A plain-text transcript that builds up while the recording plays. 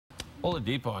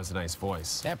Oladipo has a nice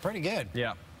voice. Yeah, pretty good.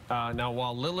 Yeah. Now,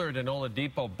 while Lillard and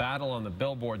Oladipo battle on the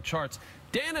Billboard charts,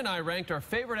 Dan and I ranked our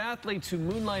favorite athletes who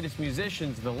moonlight as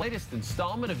musicians in the latest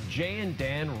installment of Jay and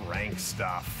Dan Rank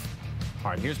Stuff.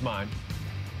 All right, here's mine.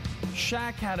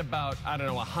 Shaq had about, I don't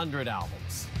know, 100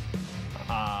 albums.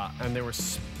 And they were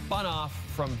spun off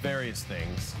from various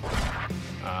things.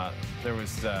 I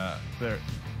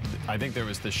think there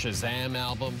was the Shazam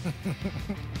album.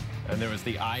 And there was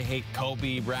the I Hate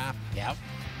Kobe rap. Yep.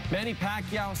 Manny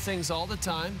Pacquiao sings all the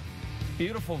time.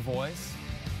 Beautiful voice.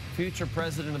 Future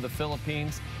president of the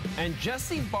Philippines. And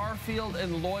Jesse Barfield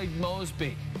and Lloyd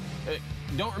Mosby.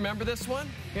 Don't remember this one?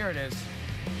 Here it is.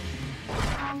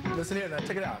 Listen here now,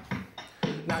 check it out.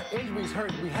 Now, injuries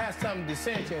hurt. We had some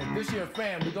dissension. This year,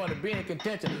 fam, we're going to be in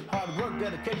contention. Hard work,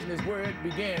 dedication is where it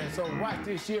began. So watch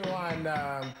this year on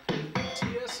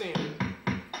TSN.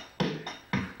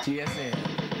 TSN.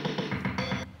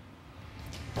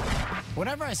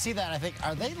 Whenever I see that, I think,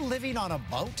 are they living on a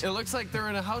boat? It looks like they're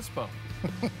in a houseboat.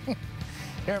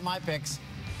 Here are my picks.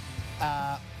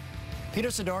 Peter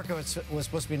Sidorka was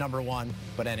supposed to be #1,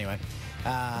 but anyway.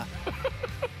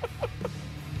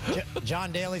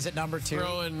 John Daly's at #2.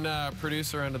 Throwing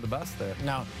producer under the bus there.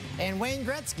 No. And Wayne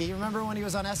Gretzky, remember when he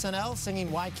was on SNL singing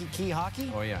Waikiki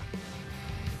Hockey? Oh, yeah.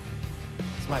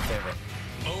 It's my favorite.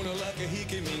 Mona like a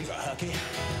hickey means a hockey.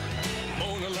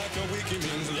 Mona like a wiki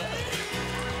means love.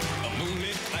 A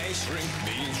moonlit ice rink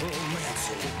means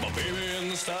romance. My baby in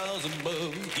the stars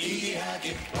above. Kiki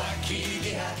hockey,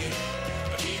 Waikiki hockey.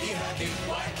 Kiki hockey,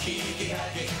 Waikiki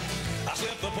hockey. I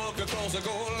slipped the puck across the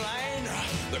goal line.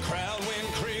 The crowd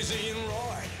went crazy and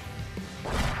roared.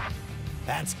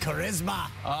 That's charisma.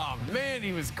 Oh, man,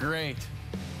 he was great.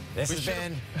 This has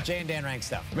been Jay and Dan Rank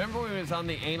Stuff. Remember when he was on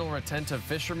the anal retentive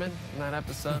fisherman in that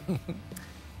episode?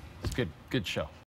 It's good show.